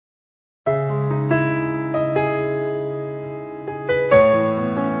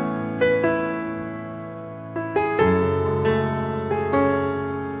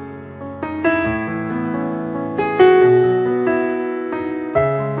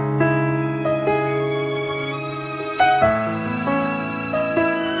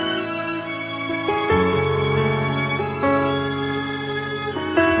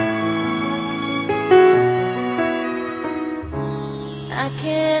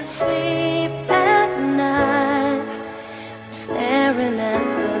can't sleep at night, staring at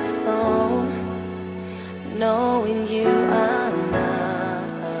the phone, knowing you are not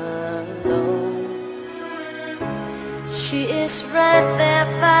alone. She is right there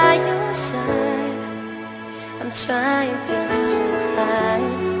by your side. I'm trying just to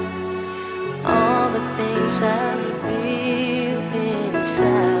hide all the things I feel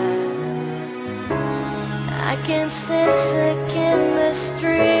inside. I can sense a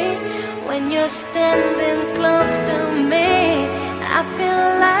chemistry when you're standing close to me. I feel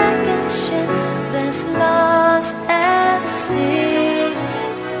like a ship that's lost at sea.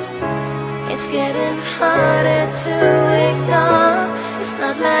 It's getting harder to ignore. It's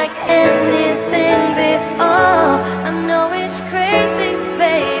not like anything before. I know it's crazy,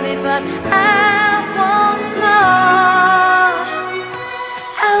 baby, but I want more.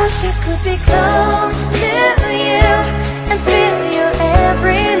 I wish you could be close to